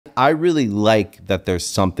I really like that there's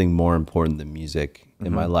something more important than music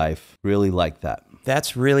in my life. Really like that.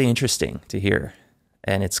 That's really interesting to hear.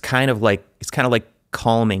 And it's kind of like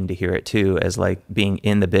calming to hear it too, as like being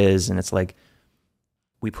in the biz. And it's like,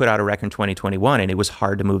 we put out a record in 2021 and it was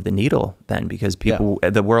hard to move the needle then because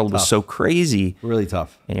the world was so crazy. Really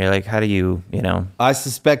tough. And you're like, how do you know? I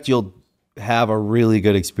suspect you'll have a really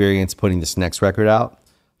good experience putting this next record out.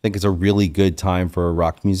 I think it's a really good time for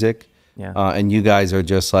rock music. Yeah. And you guys are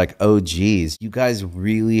just like, oh, geez, you guys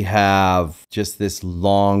really have just this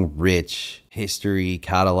long, rich history,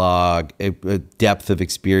 catalog, a depth of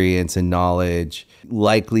experience and knowledge,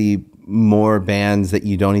 likely more bands that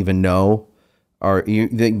you don't even know. Or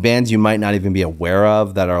the bands you might not even be aware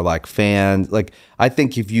of that are like fans. Like, I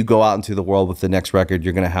think if you go out into the world with the next record,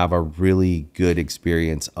 you're going to have a really good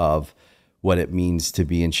experience of what it means to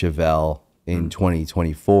be in Chevelle in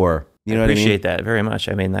 2024. You know what I mean? I appreciate that very much.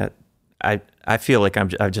 I mean, that I feel like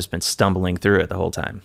I've just been stumbling through it the whole time.